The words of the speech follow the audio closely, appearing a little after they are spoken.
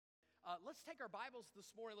Let's take our Bibles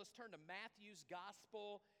this morning. Let's turn to Matthew's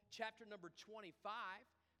Gospel, chapter number 25.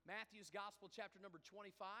 Matthew's Gospel, chapter number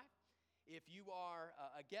 25. If you are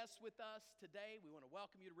a guest with us today, we want to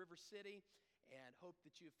welcome you to River City and hope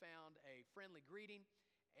that you've found a friendly greeting.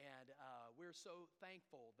 And we're so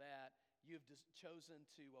thankful that you've chosen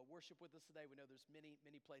to worship with us today. We know there's many,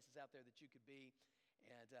 many places out there that you could be,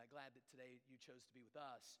 and glad that today you chose to be with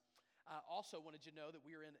us. Also wanted you to know that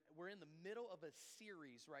we're in the middle of a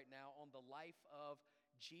series right now on the life of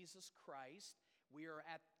Jesus Christ. We are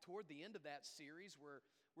toward the end of that series. We're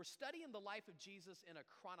studying the life of Jesus in a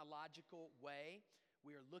chronological way.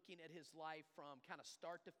 We are looking at his life from kind of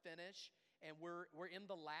start to finish, and we're in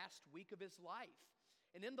the last week of his life.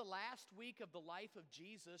 And in the last week of the life of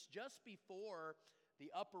Jesus, just before the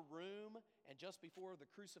upper room and just before the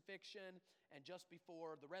crucifixion and just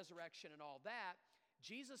before the resurrection and all that,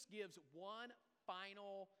 Jesus gives one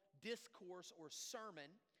final discourse or sermon.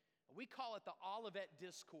 We call it the Olivet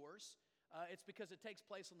Discourse. It's because it takes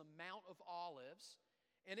place on the Mount of Olives,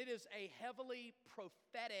 and it is a heavily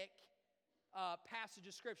prophetic passage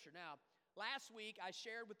of Scripture. Now, last week I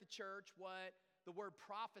shared with the church what the word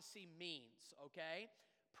prophecy means, okay?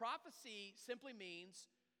 Prophecy simply means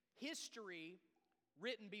history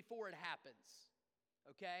written before it happens,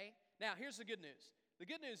 okay? Now, here's the good news. The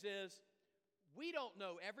good news is we don't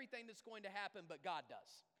know everything that's going to happen, but God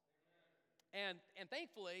does. And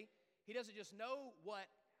thankfully, he doesn't just know what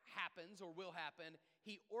happens or will happen,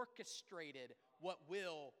 he orchestrated what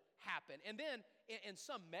will happen. And then, in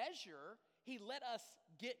some measure, he let us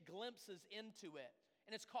get glimpses into it.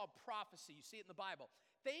 And it's called prophecy. You see it in the Bible.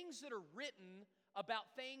 Things that are written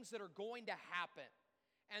about things that are going to happen.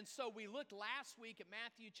 And so we looked last week at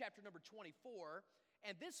Matthew chapter number 24,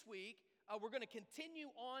 and this week, we're going to continue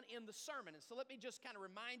on in the sermon. And so let me just kind of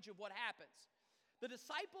remind you of what happens. The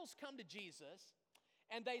disciples come to Jesus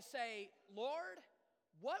and they say, Lord,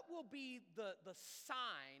 what will be the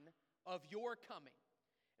sign of your coming?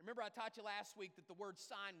 And remember I taught you last week that the word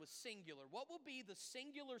sign was singular. What will be the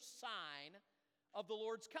singular sign of the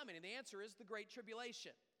Lord's coming? And the answer is the Great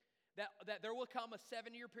Tribulation. That there will come a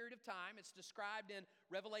 7-year period of time. It's described in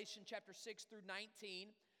Revelation chapter 6 through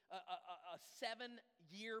 19. A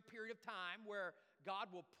 7-year period of time where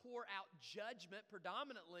God will pour out judgment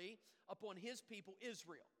predominantly upon his people,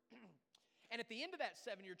 Israel. And at the end of that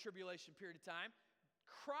 7-year tribulation period of time,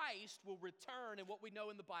 Christ will return in what we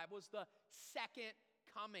know in the Bible as the second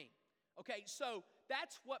coming. Okay, so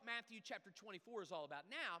that's what Matthew chapter 24 is all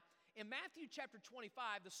about. Now, in Matthew chapter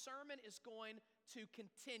 25, the sermon is going to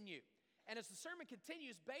continue. And as the sermon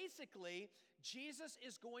continues, basically, Jesus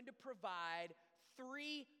is going to provide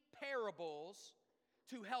 3 parables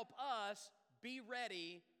to help us be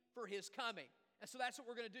ready for his coming. And so that's what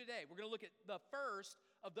we're going to do today. We're going to look at the first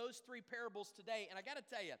of those 3 parables today. And I got to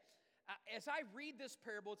tell you, as I read this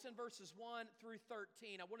parable, it's in verses 1 through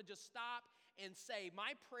 13. I want to just stop and say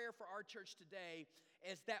my prayer for our church today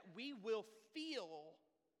is that we will feel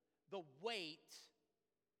the weight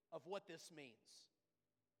of what this means.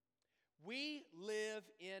 We live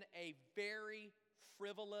in a very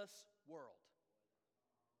frivolous world.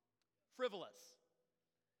 Frivolous.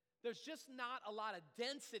 There's just not a lot of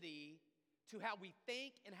density to how we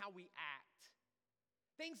think and how we act.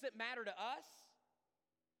 Things that matter to us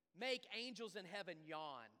make angels in heaven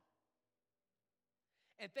yawn.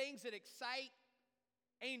 And things that excite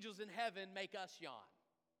angels in heaven make us yawn.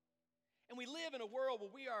 And we live in a world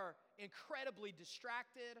where we are incredibly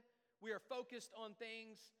distracted. We are focused on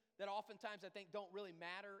things that oftentimes I think don't really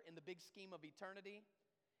matter in the big scheme of eternity.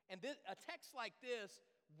 And a text like this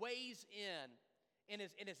weighs in and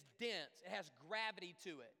it's dense. It has gravity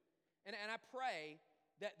to it. And I pray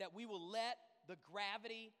that we will let the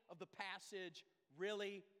gravity of the passage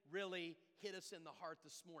really, really hit us in the heart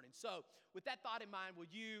this morning. So with that thought in mind, will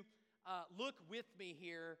you look with me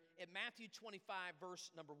here at Matthew 25, verse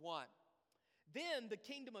number 1. Then the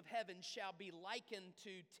kingdom of heaven shall be likened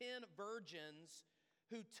to 10 virgins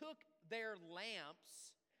who took their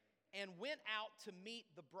lamps and went out to meet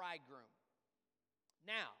the bridegroom.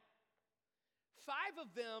 Now, 5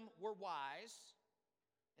 of them were wise,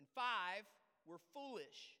 and 5 were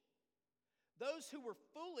foolish. Those who were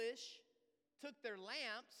foolish took their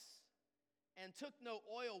lamps and took no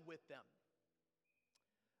oil with them.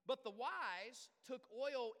 But the wise took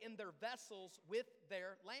oil in their vessels with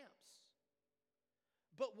their lamps.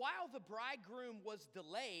 But while the bridegroom was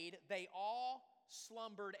delayed, they all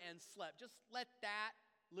slumbered and slept. Just let that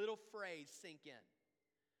little phrase sink in.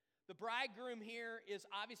 The bridegroom here is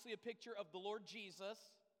obviously a picture of the Lord Jesus.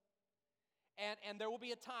 And there will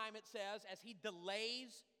be a time, it says, as he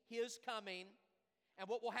delays his coming. And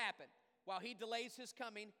what will happen? while he delays his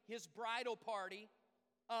coming, his bridal party,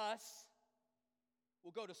 us,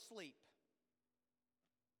 will go to sleep.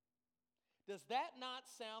 Does that not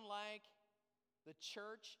sound like the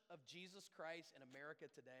church of Jesus Christ in America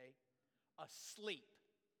today? Asleep.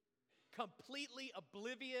 Completely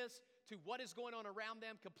oblivious to what is going on around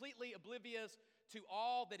them, completely oblivious to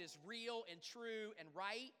all that is real and true and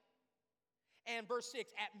right. And verse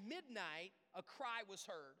 6, at midnight a cry was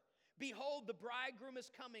heard. Behold, the bridegroom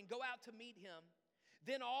is coming. Go out to meet him.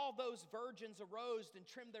 Then all those virgins arose and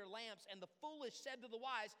trimmed their lamps. And the foolish said to the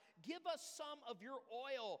wise, give us some of your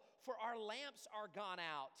oil, for our lamps are gone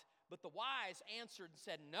out. But the wise answered and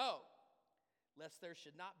said, no, lest there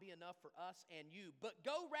should not be enough for us and you. But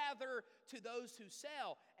go rather to those who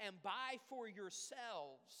sell and buy for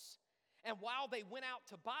yourselves. And while they went out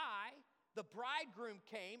to buy, the bridegroom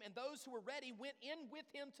came, and those who were ready went in with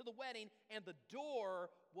him to the wedding, and the door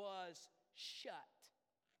was shut.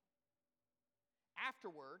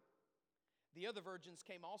 Afterward, the other virgins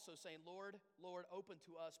came also, saying, Lord, Lord, open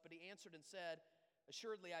to us. But he answered and said,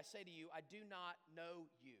 assuredly I say to you, I do not know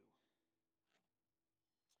you.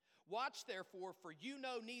 Watch therefore, for you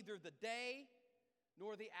know neither the day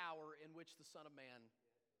nor the hour in which the Son of Man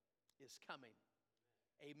is coming.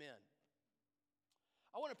 Amen.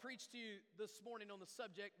 I want to preach to you this morning on the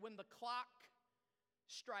subject, when the clock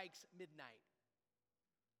strikes midnight.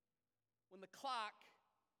 When the clock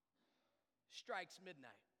strikes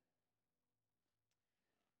midnight.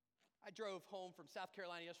 I drove home from South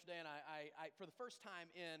Carolina yesterday, and I for the first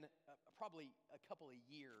time in probably a couple of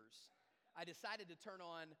years, I decided to turn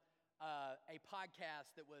on a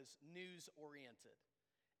podcast that was news-oriented.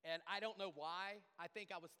 And I don't know why. I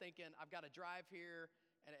think I was thinking, I've got to drive here,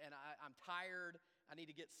 and I'm tired. I need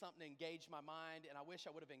to get something to engage my mind, and I wish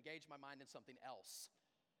I would have engaged my mind in something else.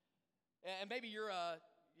 And maybe you're a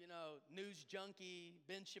news junkie,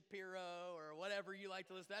 Ben Shapiro, or whatever you like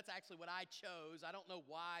to listen. That's actually what I chose. I don't know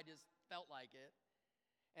why, I just felt like it.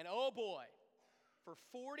 And oh boy, for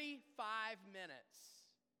 45 minutes,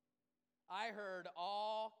 I heard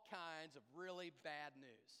all kinds of really bad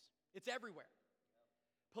news. It's everywhere.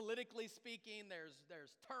 Politically speaking, there's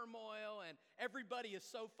turmoil, and everybody is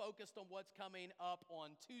so focused on what's coming up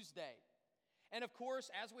on Tuesday. And of course,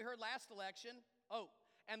 as we heard last election,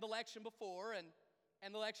 and the election before, and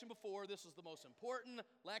the election before, this was the most important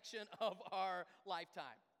election of our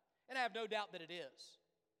lifetime. And I have no doubt that it is.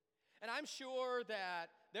 And I'm sure that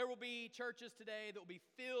there will be churches today that will be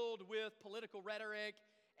filled with political rhetoric,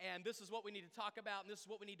 and this is what we need to talk about, and this is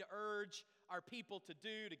what we need to urge our people to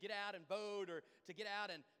do, to get out and vote, or to get out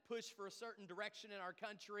and push for a certain direction in our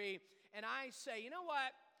country. And I say, you know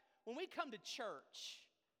what? When we come to church,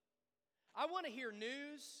 I want to hear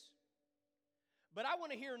news, but I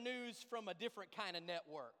want to hear news from a different kind of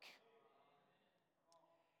network.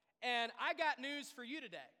 And I got news for you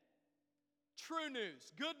today. True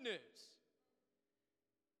news, good news.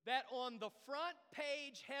 That on the front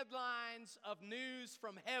page headlines of news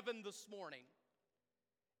from heaven this morning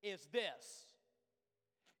is this: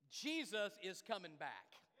 Jesus is coming back.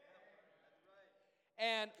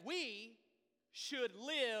 And we should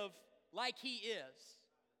live like he is.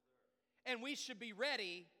 And we should be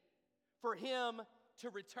ready for him to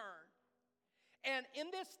return. And in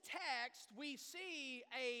this text, we see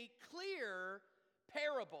a clear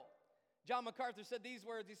parable. John MacArthur said these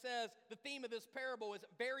words. He says, the theme of this parable is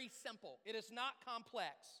very simple. It is not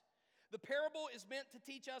complex. The parable is meant to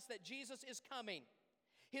teach us that Jesus is coming.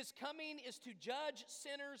 His coming is to judge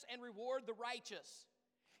sinners and reward the righteous.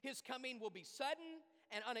 His coming will be sudden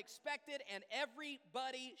and unexpected, and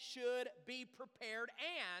everybody should be prepared.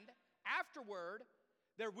 And afterward,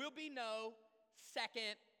 there will be no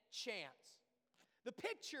second chance. The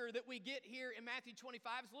picture that we get here in Matthew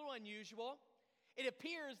 25 is a little unusual. It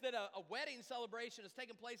appears that a wedding celebration is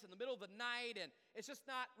taking place in the middle of the night, and it's just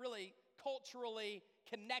not really culturally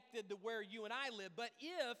connected to where you and I live. But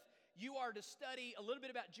if you are to study a little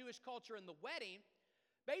bit about Jewish culture in the wedding,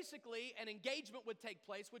 basically an engagement would take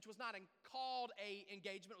place, which was not called an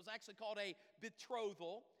engagement. It was actually called a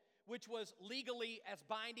betrothal, which was legally as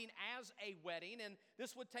binding as a wedding. And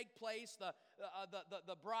this would take place.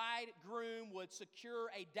 The bridegroom would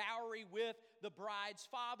secure a dowry with the bride's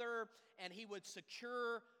father, and he would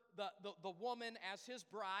secure the woman as his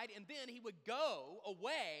bride. And then he would go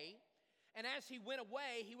away, and as he went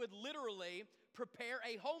away, he would literally prepare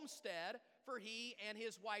a homestead for he and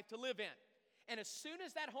his wife to live in. And as soon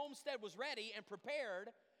as that homestead was ready and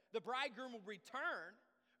prepared, the bridegroom would return,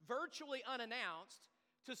 virtually unannounced,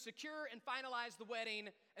 to secure and finalize the wedding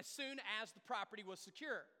as soon as the property was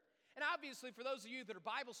secure. And obviously, for those of you that are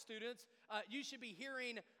Bible students, you should be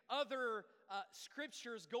hearing other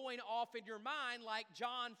scriptures going off in your mind, like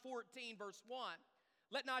John 14, verse 1.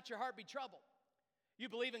 Let not your heart be troubled. You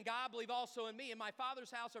believe in God, believe also in me. In my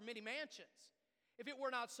Father's house are many mansions. If it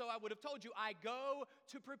were not so, I would have told you, I go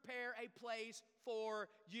to prepare a place for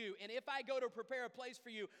you. And if I go to prepare a place for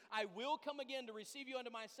you, I will come again to receive you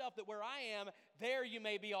unto myself, that where I am, there you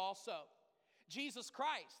may be also. Jesus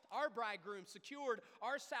Christ, our bridegroom, secured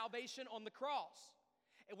our salvation on the cross.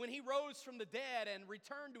 And when he rose from the dead and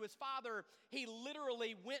returned to his Father, he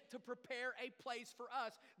literally went to prepare a place for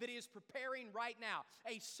us that he is preparing right now.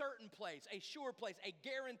 A certain place, a sure place, a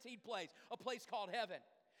guaranteed place, a place called heaven.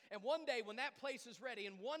 And one day when that place is ready,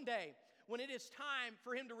 and one day when it is time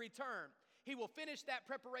for him to return, he will finish that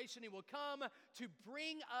preparation. He will come to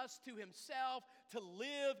bring us to himself, to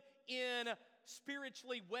live in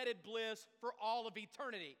spiritually wedded bliss for all of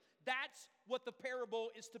eternity. That's what the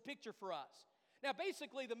parable is to picture for us. Now,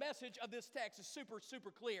 basically, the message of this text is super, super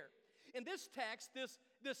clear. In this text,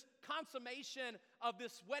 this consummation of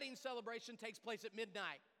this wedding celebration takes place at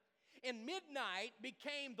midnight. And midnight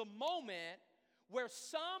became the moment where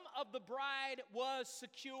some of the bride was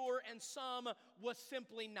secure and some was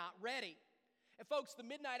simply not ready. And folks, the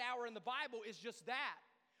midnight hour in the Bible is just that.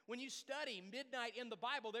 When you study midnight in the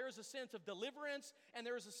Bible, there is a sense of deliverance and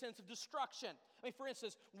there is a sense of destruction. I mean, for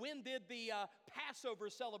instance, when did the Passover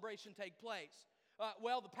celebration take place?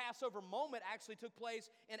 Well, the Passover moment actually took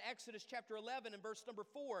place in Exodus chapter 11 and verse number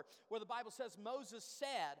 4, where the Bible says, Moses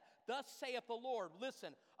said, thus saith the Lord, listen,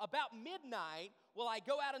 about midnight will I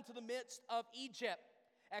go out into the midst of Egypt.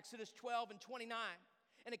 Exodus 12 and 29.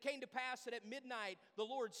 And it came to pass that at midnight the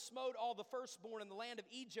Lord smote all the firstborn in the land of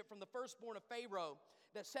Egypt, from the firstborn of Pharaoh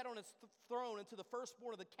that sat on his throne, and to the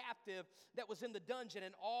firstborn of the captive that was in the dungeon,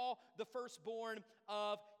 and all the firstborn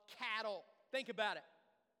of cattle. Think about it.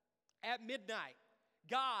 At midnight,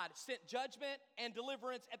 God sent judgment and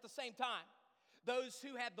deliverance at the same time. Those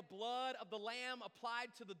who had the blood of the lamb applied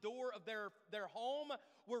to the door of their home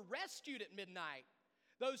were rescued at midnight.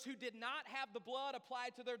 Those who did not have the blood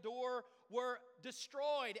applied to their door were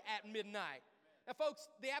destroyed at midnight. Now, folks,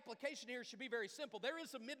 the application here should be very simple. There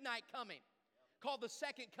is a midnight coming called the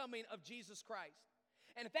second coming of Jesus Christ.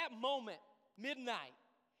 And at that moment, midnight,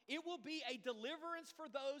 it will be a deliverance for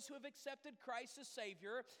those who have accepted Christ as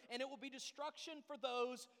Savior, and it will be destruction for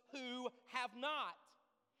those who have not.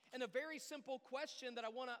 And a very simple question that I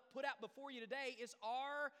want to put out before you today is,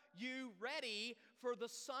 are you ready for the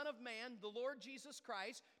Son of Man, the Lord Jesus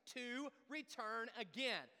Christ, to return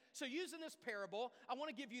again? So using this parable, I want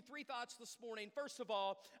to give you three thoughts this morning. First of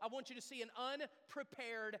all, I want you to see an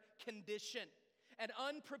unprepared condition. An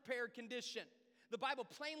unprepared condition. The Bible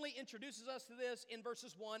plainly introduces us to this in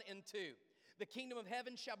verses 1 and 2. The kingdom of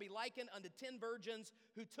heaven shall be likened unto 10 virgins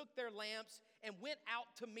who took their lamps and went out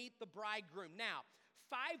to meet the bridegroom. Now,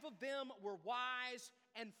 5 of them were wise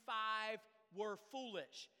and 5 were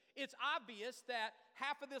foolish. It's obvious that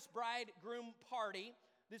half of this bridegroom party,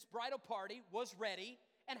 this bridal party, was ready,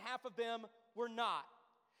 and half of them were not.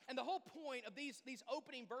 And the whole point of these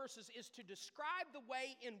opening verses is to describe the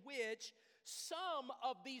way in which some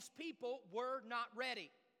of these people were not ready.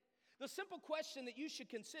 The simple question that you should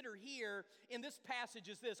consider here in this passage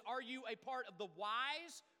is this: are you a part of the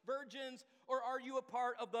wise virgins or are you a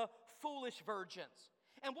part of the foolish virgins?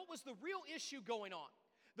 And what was the real issue going on?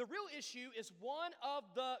 The real issue is one of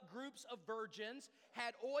the groups of virgins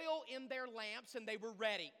had oil in their lamps and they were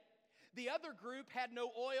ready. The other group had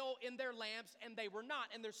no oil in their lamps and they were not.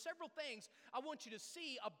 And there's several things I want you to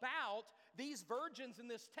see about these virgins in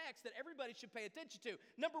this text that everybody should pay attention to.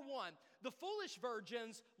 Number one, the foolish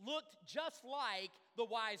virgins looked just like the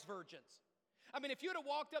wise virgins. I mean, if you would have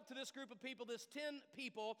walked up to this group of people, this 10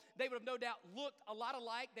 people, they would have no doubt looked a lot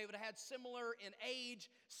alike. They would have had similar in age,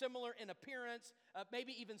 similar in appearance,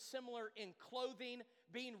 maybe even similar in clothing,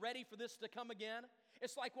 being ready for this to come again.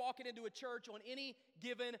 It's like walking into a church on any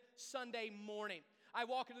given Sunday morning. I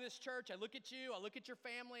walk into this church, I look at you, I look at your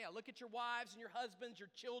family, I look at your wives and your husbands, your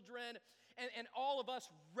children, and all of us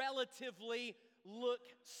relatively look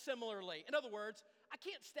similarly. In other words, I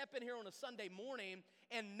can't step in here on a Sunday morning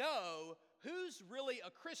and know who's really a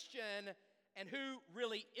Christian and who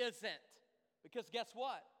really isn't. Because guess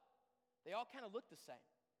what? They all kind of look the same.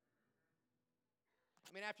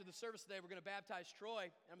 I mean, after the service today, we're going to baptize Troy.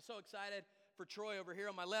 And I'm so excited for Troy over here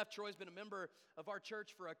on my left. Troy's been a member of our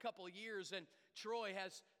church for a couple of years, and Troy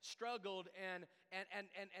has struggled and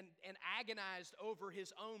agonized over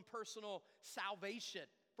his own personal salvation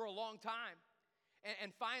for a long time.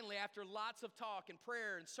 And finally, after lots of talk and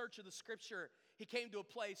prayer and search of the Scripture, he came to a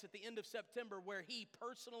place at the end of September where he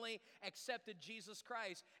personally accepted Jesus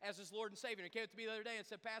Christ as his Lord and Savior. And he came up to me the other day and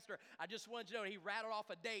said, Pastor, I just wanted you to know, he rattled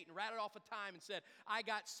off a date and rattled off a time and said, I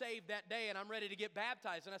got saved that day and I'm ready to get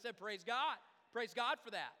baptized. And I said, praise God. Praise God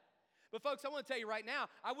for that. But folks, I want to tell you right now,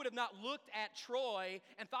 I would have not looked at Troy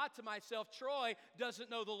and thought to myself, Troy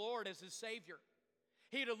doesn't know the Lord as his Savior.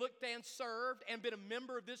 He'd have looked and served and been a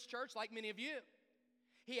member of this church like many of you.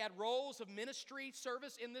 He had roles of ministry,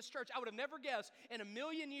 service in this church. I would have never guessed in a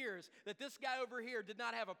million years that this guy over here did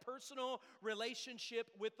not have a personal relationship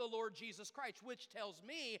with the Lord Jesus Christ, which tells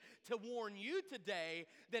me to warn you today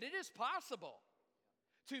that it is possible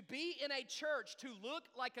to be in a church, to look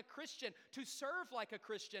like a Christian, to serve like a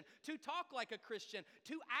Christian, to talk like a Christian,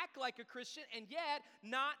 to act like a Christian, and yet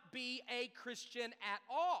not be a Christian at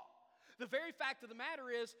all. The very fact of the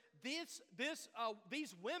matter is,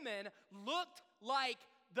 these women looked like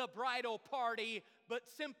the bridal party, but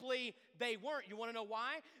simply they weren't. You want to know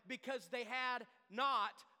why? Because they had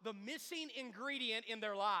not the missing ingredient in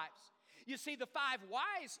their lives. You see, the 5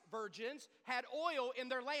 wise virgins had oil in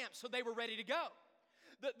their lamps, so they were ready to go.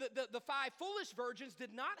 The 5 foolish virgins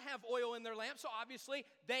did not have oil in their lamps, so obviously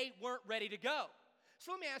they weren't ready to go.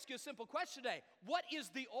 So let me ask you a simple question today. What is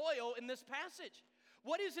the oil in this passage?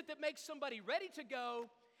 What is it that makes somebody ready to go,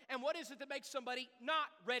 and what is it that makes somebody not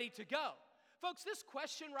ready to go? Folks, this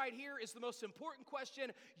question right here is the most important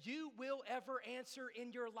question you will ever answer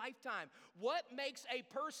in your lifetime. What makes a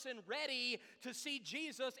person ready to see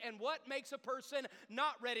Jesus, and what makes a person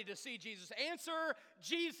not ready to see Jesus? Answer,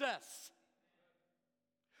 Jesus.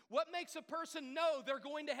 What makes a person know they're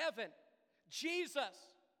going to heaven?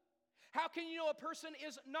 Jesus. How can you know a person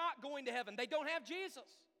is not going to heaven? They don't have Jesus.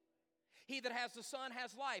 He that has the Son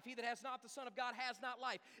has life. He that has not the Son of God has not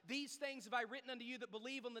life. These things have I written unto you that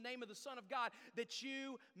believe on the name of the Son of God, that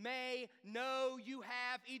you may know you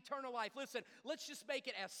have eternal life. Listen, let's just make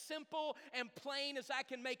it as simple and plain as I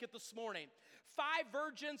can make it this morning. 5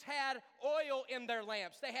 virgins had oil in their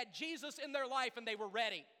lamps. They had Jesus in their life and they were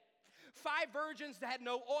ready. 5 virgins that had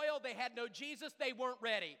no oil, they had no Jesus, they weren't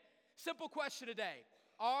ready. Simple question today.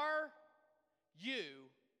 Are you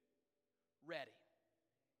ready?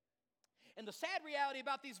 And the sad reality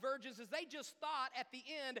about these virgins is they just thought at the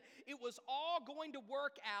end it was all going to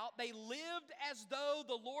work out. They lived as though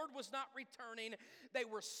the Lord was not returning. They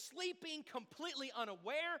were sleeping completely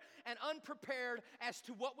unaware and unprepared as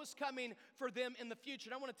to what was coming for them in the future.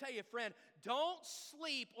 And I want to tell you, friend, don't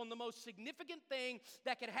sleep on the most significant thing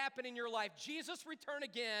that can happen in your life. Jesus return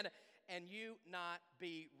again and you not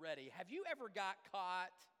be ready. Have you ever got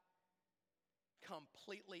caught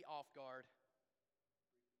completely off guard?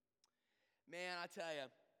 Man, I tell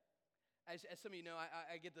you, as some of you know,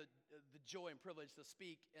 I get the joy and privilege to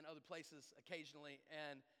speak in other places occasionally.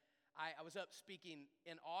 And I was up speaking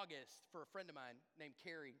in August for a friend of mine named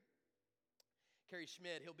Kerry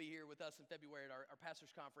Schmidt. He'll be here with us in February at our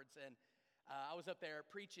pastor's conference. And I was up there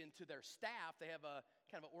preaching to their staff. They have a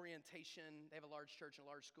kind of an orientation. They have a large church and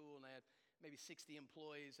a large school, and they have maybe 60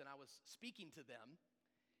 employees. And I was speaking to them.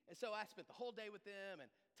 And so I spent the whole day with them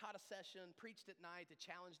and taught a session, preached at night to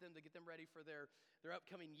challenge them, to get them ready for their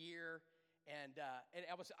upcoming year. And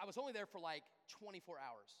I was only there for like 24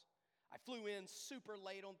 hours. I flew in super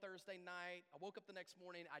late on Thursday night. I woke up the next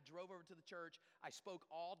morning. I drove over to the church. I spoke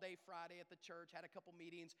all day Friday at the church, had a couple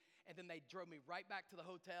meetings, and then they drove me right back to the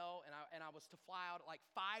hotel, and I was to fly out at like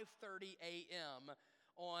 5:30 a.m.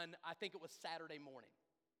 on, I think it was Saturday morning.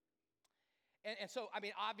 And so, I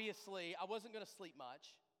mean, obviously, I wasn't going to sleep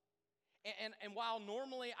much. And while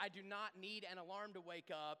normally I do not need an alarm to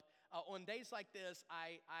wake up, on days like this,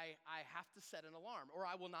 I have to set an alarm, or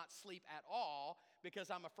I will not sleep at all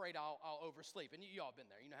because I'm afraid I'll oversleep. And you all been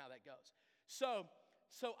there. You know how that goes. So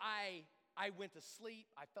I went to sleep.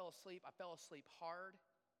 I fell asleep. I fell asleep hard.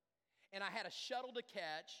 And I had a shuttle to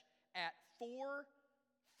catch at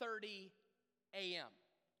 4:30 a.m.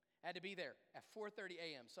 I had to be there at 4:30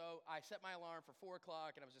 a.m. So I set my alarm for 4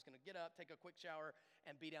 o'clock, and I was just going to get up, take a quick shower,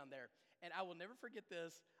 and be down there. And I will never forget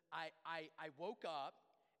this. I woke up,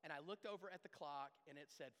 and I looked over at the clock, and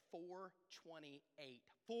it said 4:28.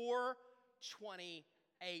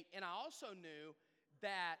 4:28. And I also knew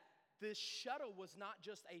that this shuttle was not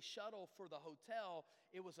just a shuttle for the hotel.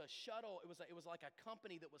 It was a shuttle. It was like a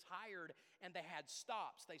company that was hired, and they had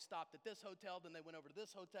stops. They stopped at this hotel, then they went over to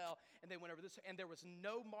this hotel, and they went over this, and there was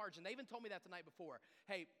no margin. They even told me that the night before.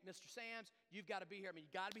 Hey, Mr. Sams, you've got to be here. I mean,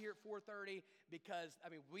 you got to be here at 4:30 because, I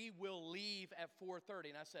mean, we will leave at 4:30.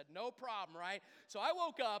 And I said, no problem, right? So I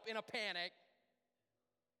woke up in a panic,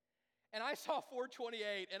 And I saw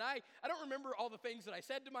 428, and I don't remember all the things that I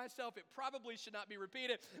said to myself. It probably should not be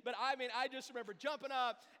repeated, but I just remember jumping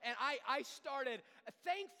up, and I started.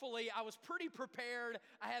 Thankfully, I was pretty prepared.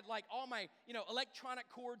 I had like all my, electronic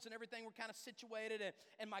cords and everything were kind of situated,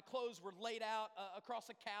 and my clothes were laid out across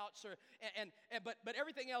a couch, but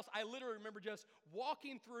everything else, I literally remember just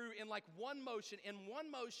walking through in like one motion. In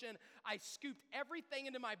one motion, I scooped everything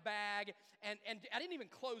into my bag, and I didn't even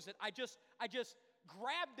close it. I just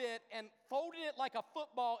grabbed it and folded it like a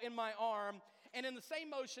football in my arm, and in the same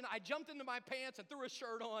motion, I jumped into my pants and threw a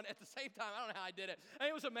shirt on at the same time. I don't know how I did it.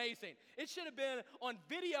 It was amazing. It should have been on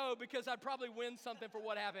video because I'd probably win something for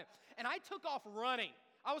what happened. And I took off running.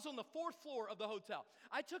 I was on the 4th floor of the hotel.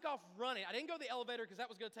 I took off running. I didn't go to the elevator because that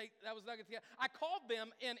was not going to take. I called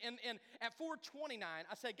them in at 4:29.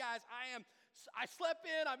 I said, guys, I slept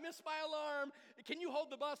in. I missed my alarm. Can you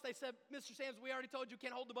hold the bus? They said, Mr. Sams, we already told you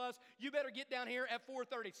can't hold the bus. You better get down here at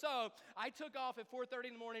 4:30. So I took off at 4:30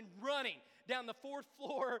 in the morning, running down the 4th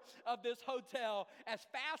floor of this hotel as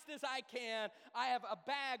fast as I can. I have a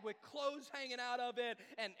bag with clothes hanging out of it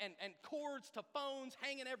and cords to phones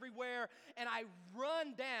hanging everywhere. And I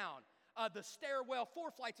run down the stairwell,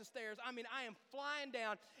 4 flights of stairs. I am flying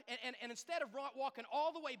down. And instead of walking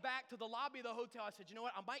all the way back to the lobby of the hotel, I said, you know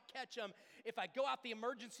what? I might catch them if I go out the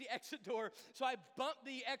emergency exit door. So I bumped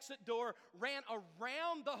the exit door, ran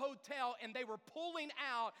around the hotel, and they were pulling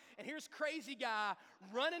out. And here's crazy guy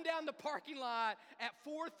running down the parking lot at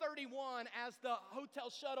 4:31 as the hotel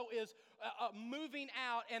shuttle is moving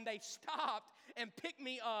out, and they stopped and picked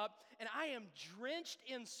me up, and I am drenched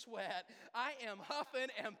in sweat. I am huffing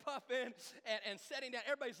and puffing and sitting down.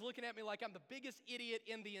 Everybody's looking at me like I'm the biggest idiot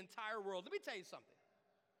in the entire world. Let me tell you something.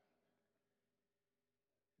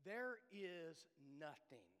 There is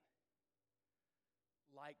nothing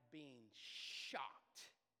like being shocked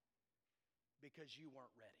because you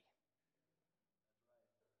weren't ready.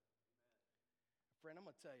 Friend, I'm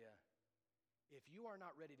going to tell you, if you are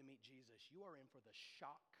not ready to meet Jesus, you are in for the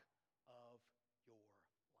shock of your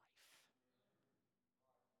life.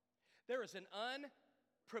 There is an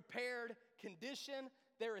unprepared condition.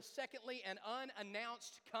 There is, secondly, an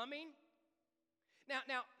unannounced coming.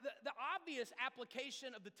 Now, the obvious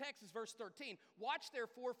application of the text is verse 13. Watch,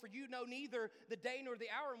 therefore, for you know neither the day nor the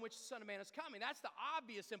hour in which the Son of Man is coming. That's the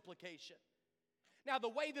obvious implication. Now, the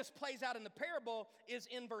way this plays out in the parable is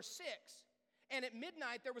in verse 6. And at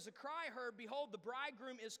midnight there was a cry heard, behold, the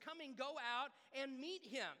bridegroom is coming, go out and meet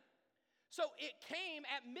him. So it came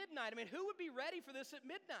at midnight. Who would be ready for this at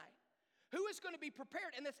midnight? Who is going to be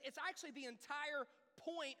prepared? And it's actually the entire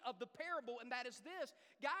point of the parable, and that is this.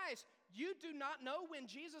 Guys, you do not know when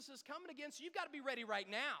Jesus is coming again, so you've got to be ready right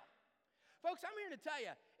now. Folks, I'm here to tell you,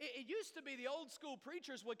 it used to be the old school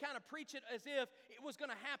preachers would kind of preach it as if it was going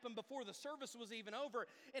to happen before the service was even over.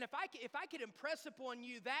 And if I could impress upon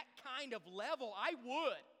you that kind of level, I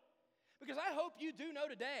would. Because I hope you do know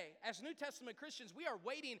today, as New Testament Christians, we are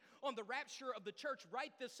waiting on the rapture of the church right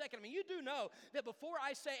this second. You do know that before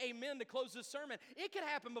I say amen to close this sermon, it could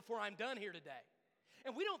happen before I'm done here today.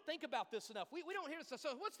 And we don't think about this enough. We don't hear this stuff.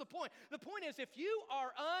 So what's the point? The point is, if you are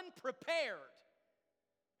unprepared,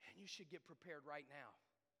 and you should get prepared right now,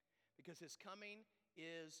 because his coming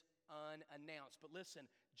is unannounced. But listen,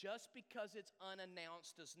 just because it's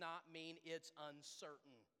unannounced does not mean it's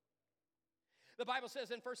uncertain. The Bible says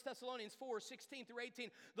in 1 Thessalonians 4:16 through 18,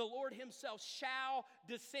 the Lord himself shall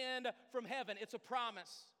descend from heaven. It's a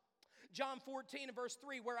promise. John 14 and verse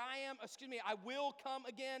 3, I will come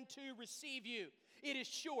again to receive you. It is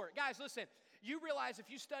sure. Guys, listen. You realize if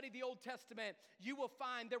you study the Old Testament, you will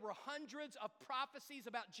find there were hundreds of prophecies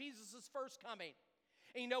about Jesus' first coming.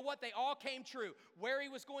 And you know what? They all came true. Where he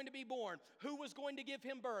was going to be born, who was going to give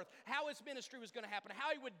him birth, how his ministry was going to happen,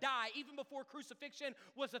 how he would die even before crucifixion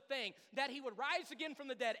was a thing, that he would rise again from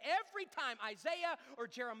the dead. Every time Isaiah or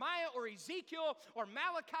Jeremiah or Ezekiel or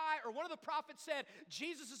Malachi or one of the prophets said,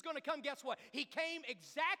 Jesus is going to come, guess what? He came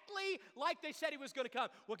exactly like they said he was going to come.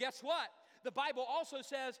 Well, guess what? The Bible also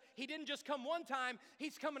says he didn't just come one time,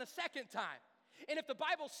 he's coming a second time. And if the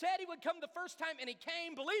Bible said he would come the first time and he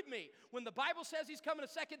came, believe me, when the Bible says he's coming a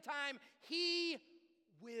second time, he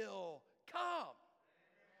will come.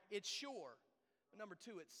 It's sure. But number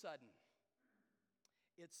 2, it's sudden.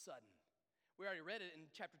 It's sudden. We already read it in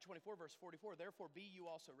chapter 24, verse 44. Therefore be you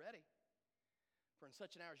also ready. For in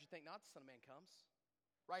such an hour as you think not, the Son of Man comes.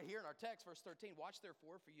 Right here in our text, verse 13, watch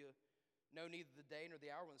therefore, for you know neither the day nor the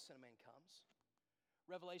hour when the Son of Man comes.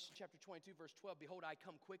 Revelation chapter 22, verse 12, behold, I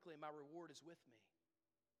come quickly, and my reward is with me.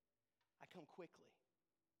 I come quickly.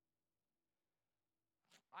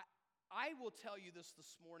 I will tell you this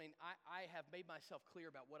morning, I have made myself clear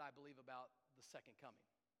about what I believe about the second coming.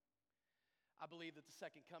 I believe that the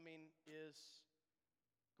second coming is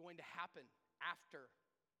going to happen after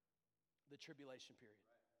the tribulation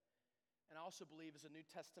period. And I also believe, as a New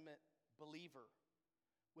Testament believer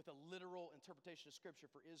with a literal interpretation of Scripture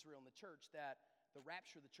for Israel and the church, that the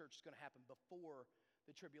rapture of the church is going to happen before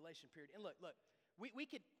the tribulation period. And look, we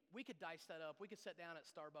could dice that up. We could sit down at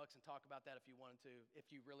Starbucks and talk about that if you wanted to,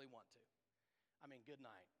 if you really want to. I mean, good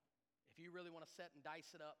night. If you really want to sit and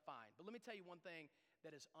dice it up, fine. But let me tell you one thing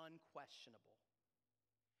that is unquestionable.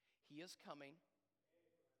 He is coming,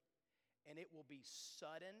 and it will be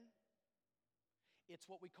sudden.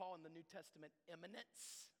 It's what we call in the New Testament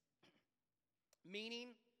imminence,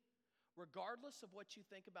 meaning, regardless of what you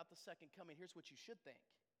think about the second coming, here's what you should think.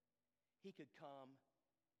 He could come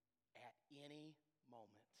at any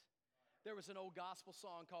moment. There was an old gospel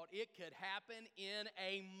song called "It Could Happen in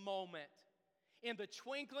a Moment." In the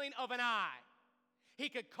twinkling of an eye. He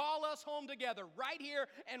could call us home together right here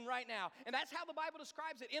and right now. And that's how the Bible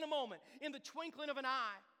describes it, in a moment, in the twinkling of an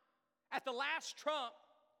eye. At the last trump,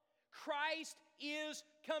 Christ is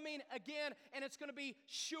coming again, and it's going to be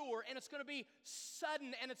sure, and it's going to be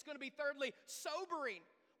sudden, and it's going to be, thirdly, sobering.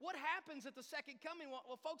 What happens at the second coming?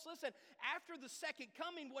 Well, folks, listen, after the second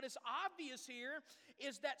coming, what is obvious here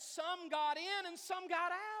is that some got in and some got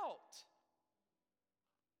out.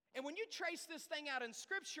 And when you trace this thing out in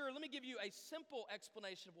Scripture, let me give you a simple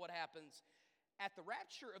explanation of what happens. At the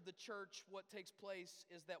rapture of the church, what takes place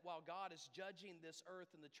is that while God is judging this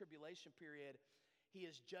earth in the tribulation period, He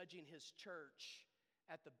is judging His church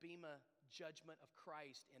at the Bema judgment of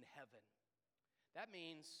Christ in heaven. That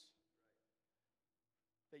means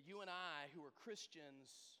that you and I, who are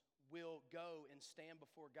Christians, will go and stand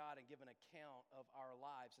before God and give an account of our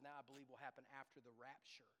lives. And that, I believe, will happen after the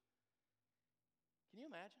rapture. Can you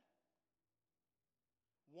imagine?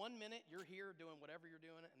 1 minute you're here doing whatever you're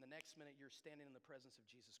doing, and the next minute you're standing in the presence of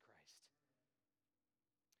Jesus Christ.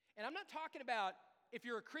 And I'm not talking about if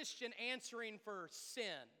you're a Christian answering for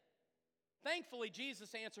sin. Thankfully,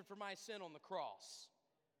 Jesus answered for my sin on the cross.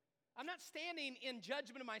 I'm not standing in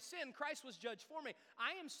judgment of my sin. Christ was judged for me.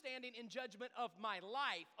 I am standing in judgment of my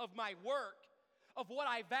life, of my work, of what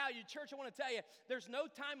I value. Church, I want to tell you, there's no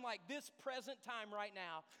time like this present time right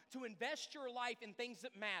now to invest your life in things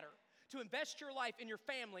that matter, to invest your life in your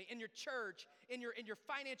family, in your church, in your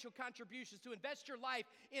financial contributions, to invest your life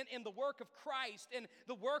in the work of Christ, in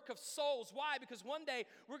the work of souls. Why? Because one day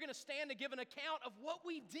we're going to stand to give an account of what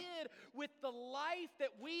we did with the life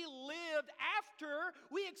that we lived after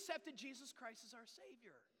we accepted Jesus Christ as our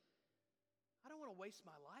Savior. I don't want to waste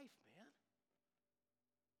my life, man.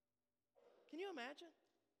 Can you imagine?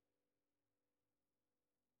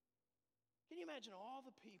 Can you imagine all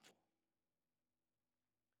the people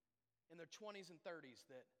in their 20s and 30s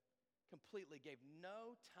that completely gave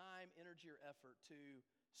no time, energy, or effort to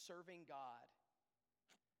serving God?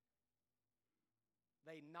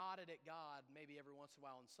 They nodded at God maybe every once in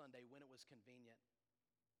a while on Sunday when it was convenient.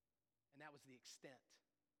 And that was the extent.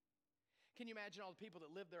 Can you imagine all the people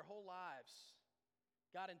that lived their whole lives,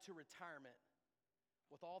 got into retirement,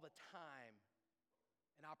 with all the time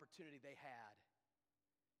and opportunity they had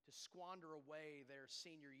to squander away their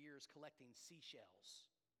senior years collecting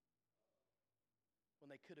seashells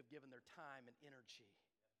when they could have given their time and energy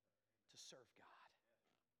to serve God?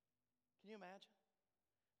 Can you imagine?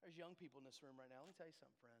 There's young people in this room right now. Let me tell you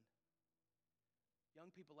something, friend.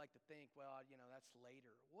 Young people like to think, well, that's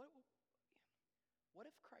later. What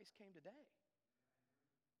if Christ came today?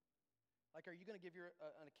 Like, are you going to give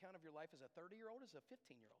an account of your life as a 30-year-old, as a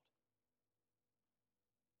 15-year-old?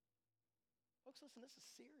 Folks, listen, this is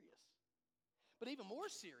serious. But even more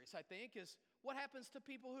serious, I think, is what happens to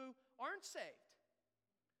people who aren't saved?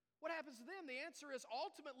 What happens to them? The answer is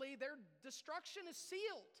ultimately their destruction is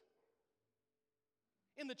sealed.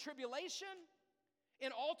 In the tribulation,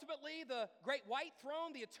 and ultimately the great white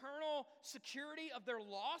throne, the eternal security of their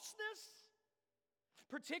lostness.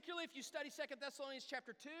 Particularly if you study 2 Thessalonians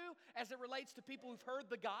chapter 2 as it relates to people who've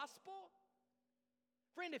heard the gospel.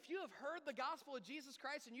 Friend, if you have heard the gospel of Jesus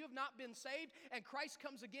Christ and you have not been saved, and Christ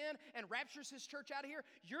comes again and raptures His church out of here,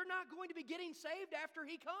 you're not going to be getting saved after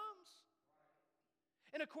He comes.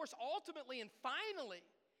 And of course, ultimately and finally,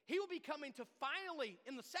 He will be coming to finally,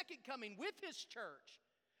 in the second coming, with His church,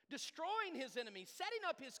 destroying His enemies, setting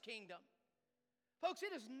up His kingdom. Folks,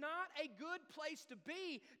 it is not a good place to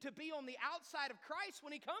be on the outside of Christ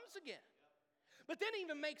when He comes again. But then it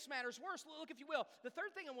even makes matters worse. Look, if you will, the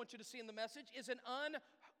third thing I want you to see in the message is an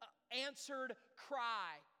unanswered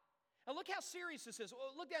cry. Now look how serious this is.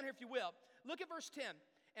 Look down here if you will. Look at verse 10.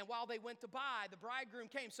 And while they went to buy, the bridegroom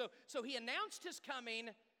came. So He announced His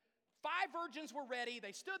coming. 5 virgins were ready.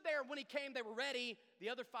 They stood there. When He came, they were ready. The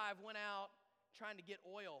other 5 went out trying to get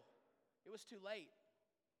oil. It was too late.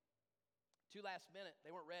 Too last minute.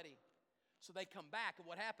 They weren't ready. So they come back, and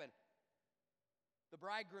what happened? The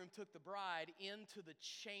bridegroom took the bride into the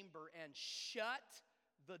chamber and shut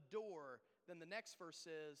the door. Then the next verse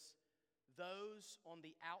says, those on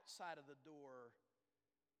the outside of the door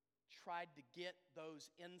tried to get those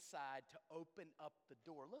inside to open up the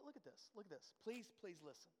door. Look at this. Look at this. Please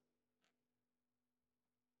listen.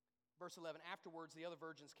 Verse 11, afterwards the other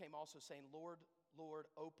virgins came also saying, Lord, Lord,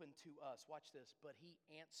 open to us. Watch this. But he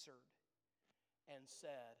answered and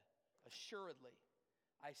said, assuredly,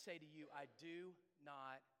 I say to you, I do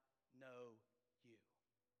not know you.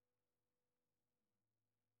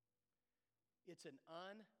 It's an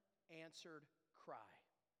unanswered cry.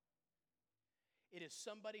 It is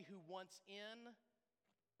somebody who wants in,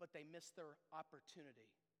 but they miss their opportunity.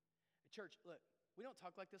 Church, look, we don't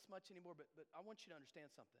talk like this much anymore, but I want you to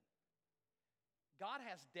understand something. God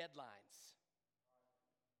has deadlines.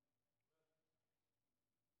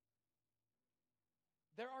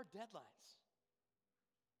 There are deadlines.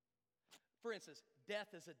 For instance,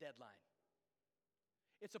 death is a deadline.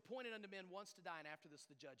 It's appointed unto men once to die, and after this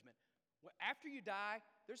the judgment. After you die,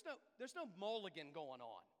 there's no mulligan going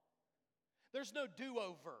on. There's no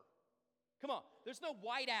do-over. Come on, there's no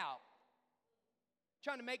whiteout.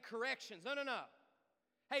 Trying to make corrections. No.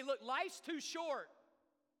 Hey, look, life's too short.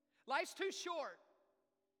 Life's too short.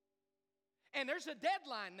 And there's a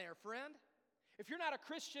deadline there, friend. If you're not a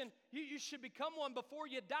Christian, you should become one before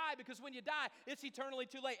you die, because when you die, it's eternally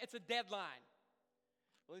too late. It's a deadline.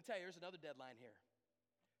 Well, let me tell you, there's another deadline here.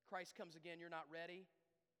 Christ comes again, you're not ready.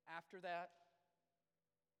 After that,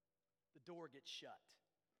 the door gets shut.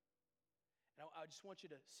 And I just want you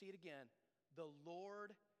to see it again. The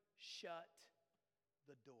Lord shut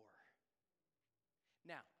the door.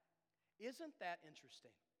 Now, isn't that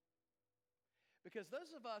interesting? Because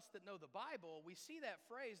those of us that know the Bible, we see that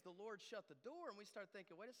phrase, the Lord shut the door, and we start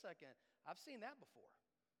thinking, wait a second, I've seen that before.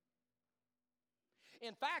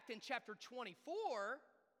 In fact, in chapter 24,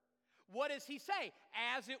 what does he say?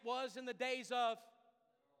 As it was in the days of,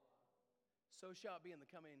 so shall it be in the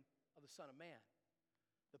coming of the Son of Man.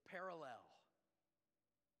 The parallel.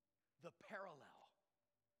 The parallel.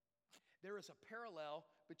 There is a parallel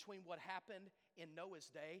between what happened in Noah's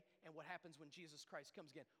day and what happens when Jesus Christ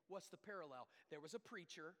comes again. What's the parallel? There was a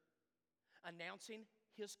preacher announcing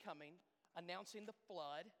his coming, announcing the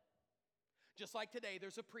flood. Just like today,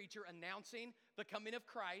 there's a preacher announcing the coming of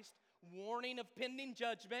Christ, warning of pending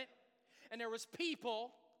judgment. And there was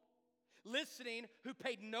people listening who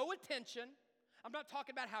paid no attention. I'm not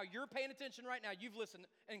talking about how you're paying attention right now. You've listened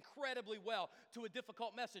incredibly well to a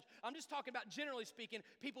difficult message. I'm just talking about, generally speaking,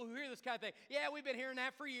 people who hear this kind of thing. Yeah, we've been hearing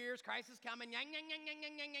that for years. Christ is coming. Yang, yang, yang, yang,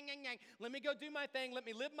 yang, yang, yang, yang, yang. Let me go do my thing. Let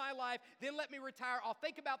me live my life. Then let me retire. I'll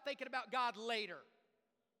think about thinking about God later.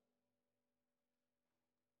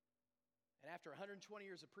 And after 120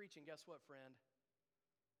 years of preaching, guess what, friend?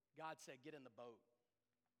 God said, get in the boat.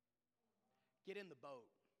 Get in the boat.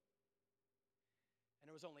 And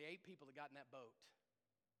there was only 8 people that got in that boat.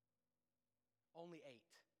 Only 8.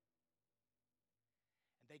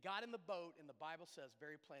 And they got in the boat, and the Bible says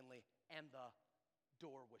very plainly, and the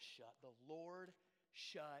door was shut. The Lord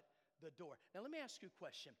shut the door. Now let me ask you a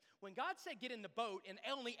question. When God said get in the boat and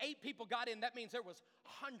only 8 people got in, that means there was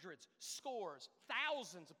hundreds, scores,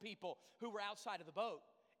 thousands of people who were outside of the boat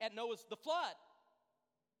at the flood.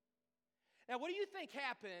 Now what do you think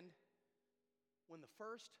happened when the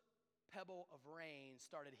first pebble of rain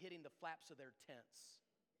started hitting the flaps of their tents?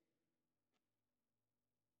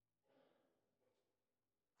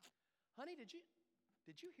 Honey, did you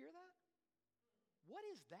hear that? What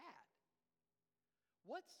is that?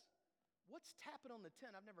 What's tapping on the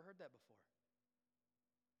tent? I've never heard that before.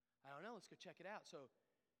 I don't know. Let's go check it out. So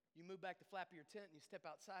you move back the flap of your tent and you step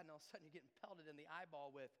outside, and all of a sudden you're getting pelted in the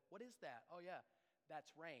eyeball with, what is that? Oh yeah,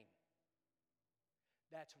 that's rain.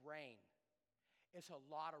 That's rain. It's a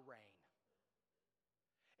lot of rain.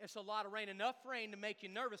 It's a lot of rain. Enough rain to make you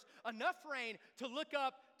nervous. Enough rain to look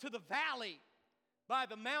up to the valley by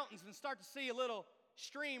the mountains and start to see a little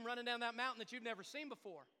stream running down that mountain that you've never seen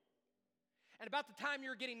before. And about the time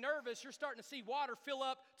you're getting nervous, you're starting to see water fill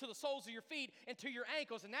up to the soles of your feet and to your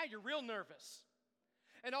ankles, and now you're real nervous.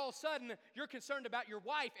 And all of a sudden, you're concerned about your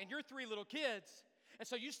wife and your 3 little kids. And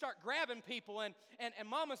so you start grabbing people, and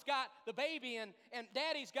mama's got the baby, and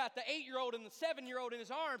daddy's got the 8-year-old and the 7-year-old in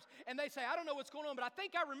his arms, and they say, I don't know what's going on, but I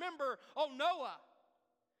think I remember, Noah.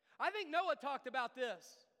 I think Noah talked about this.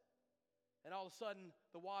 And all of a sudden,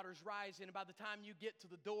 the water's rising, and by the time you get to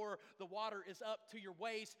the door, the water is up to your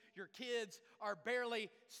waist. Your kids are barely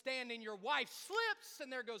standing. Your wife slips,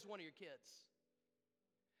 and there goes one of your kids.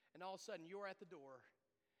 And all of a sudden, you're at the door.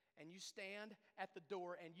 And you stand at the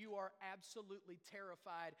door and you are absolutely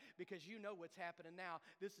terrified because you know what's happening now.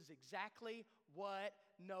 This is exactly what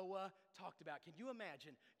Noah talked about. Can you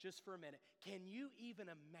imagine, just for a minute, can you even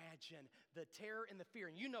imagine the terror and the fear?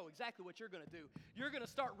 And you know exactly what you're going to do. You're going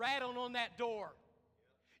to start rattling on that door.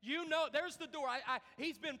 You know, there's the door.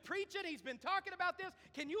 He's been preaching. He's been talking about this.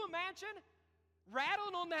 Can you imagine?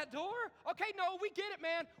 Rattling on that door? Okay, no, we get it,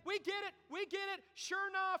 man. We get it. We get it. Sure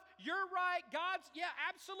enough, you're right. Yeah,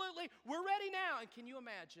 absolutely. We're ready now. And can you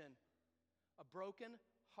imagine a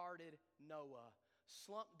broken-hearted Noah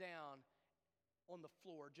slumped down on the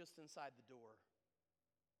floor just inside the door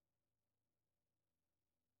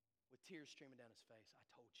with tears streaming down his face? I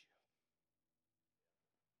told you.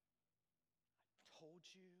 I told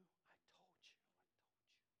you. I told you. I told you.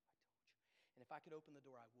 I told you. And if I could open the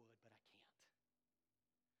door, I would, but I can't.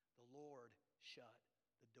 The Lord shut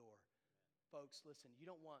the door. Folks, listen, you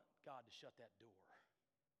don't want God to shut that door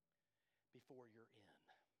before you're in.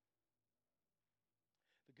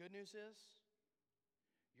 The good news is,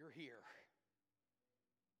 you're here.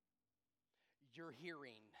 You're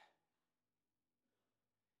hearing.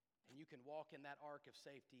 And you can walk in that ark of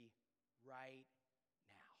safety right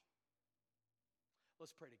now.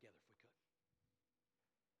 Let's pray together if we could.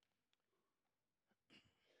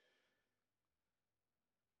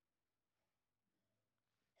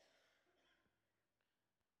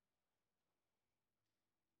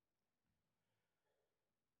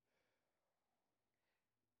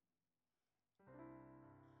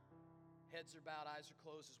 Heads are bowed, eyes are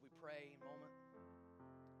closed as we pray a moment.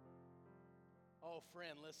 Oh,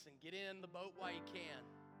 friend, listen, get in the boat while you can.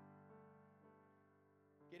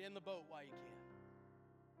 Get in the boat while you can.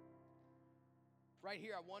 Right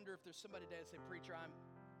here, I wonder if there's somebody today that say, preacher, I'm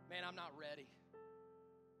not ready.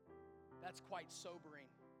 That's quite sobering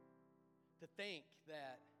to think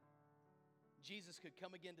that Jesus could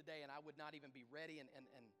come again today and I would not even be ready, and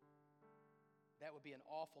that would be an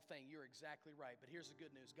awful thing. You're exactly right. But here's the good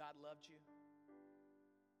news. God loved you.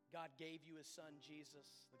 God gave you his son,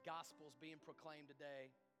 Jesus. The gospel's being proclaimed today.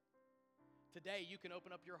 Today, you can open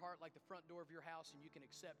up your heart like the front door of your house and you can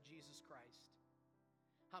accept Jesus Christ.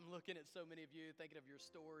 I'm looking at so many of you, thinking of your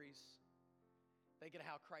stories, thinking of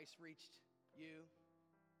how Christ reached you,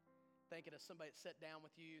 thinking of somebody that sat down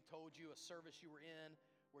with you, told you a service you were in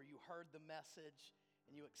where you heard the message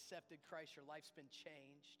and you accepted Christ. Your life's been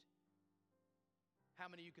changed.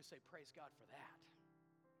 How many of you could say, praise God for that?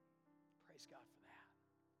 Praise God for that.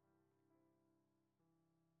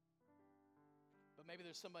 But maybe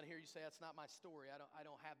there's somebody here, you say, that's not my story. I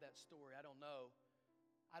don't have that story. I don't know.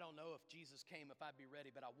 I don't know if Jesus came, if I'd be ready,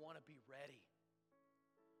 but I want to be ready.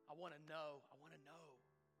 I want to know. I want to know.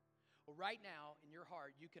 Well, right now, in your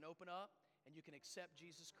heart, you can open up and you can accept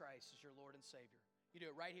Jesus Christ as your Lord and Savior. You do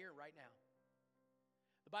it right here, right now.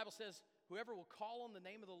 The Bible says, whoever will call on the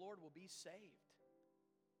name of the Lord will be saved.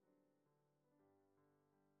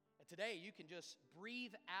 And today, you can just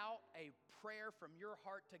breathe out a prayer from your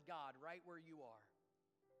heart to God right where you are.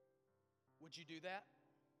 Would you do that?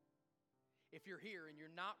 If you're here and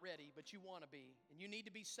you're not ready, but you want to be, and you need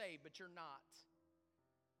to be saved, but you're not,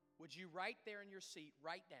 would you right there in your seat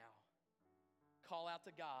right now call out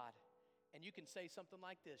to God? And you can say something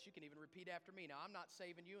like this. You can even repeat after me. Now, I'm not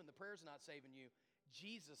saving you, and the prayer's not saving you.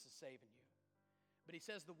 Jesus is saving you. But he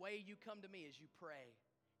says the way you come to me is you pray.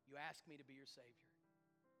 You ask me to be your Savior.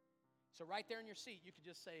 So right there in your seat, you could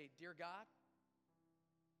just say, Dear God,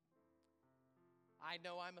 I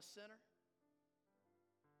know I'm a sinner.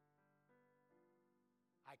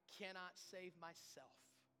 I cannot save myself.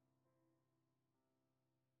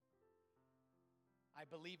 I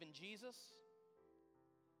believe in Jesus.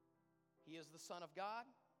 He is the Son of God.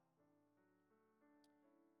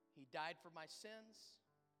 He died for my sins.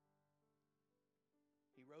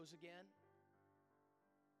 He rose again.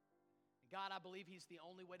 God, I believe he's the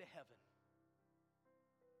only way to heaven.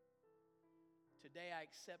 Today I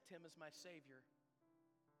accept him as my Savior.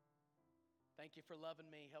 Thank you for loving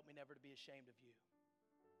me. Help me never to be ashamed of you.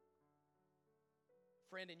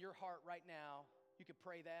 Friend, in your heart right now, you could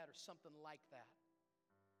pray that or something like that.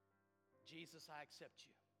 Jesus, I accept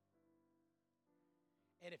you.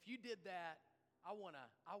 And if you did that, I want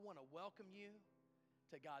to welcome you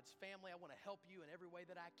to God's family. I want to help you in every way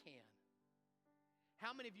that I can.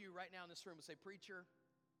 How many of you right now in this room would say, Preacher,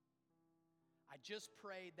 I just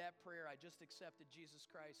prayed that prayer. I just accepted Jesus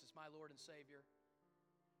Christ as my Lord and Savior.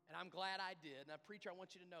 And I'm glad I did. Now, Preacher, I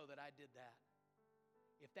want you to know that I did that.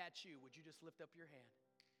 If that's you, would you just lift up your hand?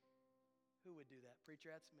 Who would do that? Preacher,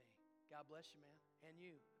 that's me. God bless you, man. And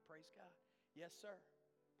you. Praise God. Yes, sir.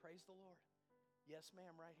 Praise the Lord. Yes,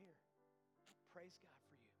 ma'am, right here. Praise God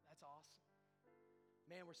for you. That's awesome.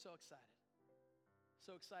 Man, we're so excited.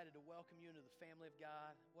 So excited to welcome you into the family of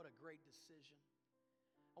God. What a great decision.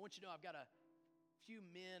 I want you to know I've got a few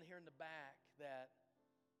men here in the back that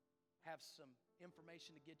have some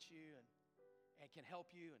information to get you and can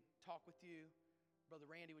help you and talk with you.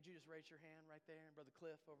 Brother Randy, would you just raise your hand right there? And Brother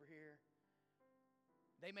Cliff over here.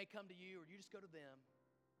 They may come to you or you just go to them.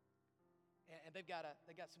 And they got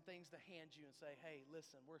some things to hand you and say, hey,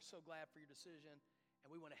 listen, we're so glad for your decision and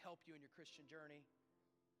we want to help you in your Christian journey.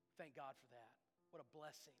 Thank God for that. What a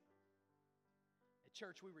blessing. At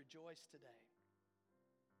church, we rejoice today.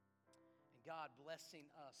 And God blessing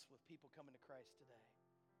us with people coming to Christ today.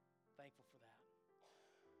 Thankful for that.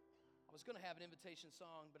 I was going to have an invitation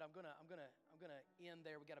song, but I'm gonna end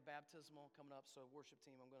there. We got a baptismal coming up, so worship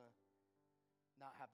team, I'm gonna not have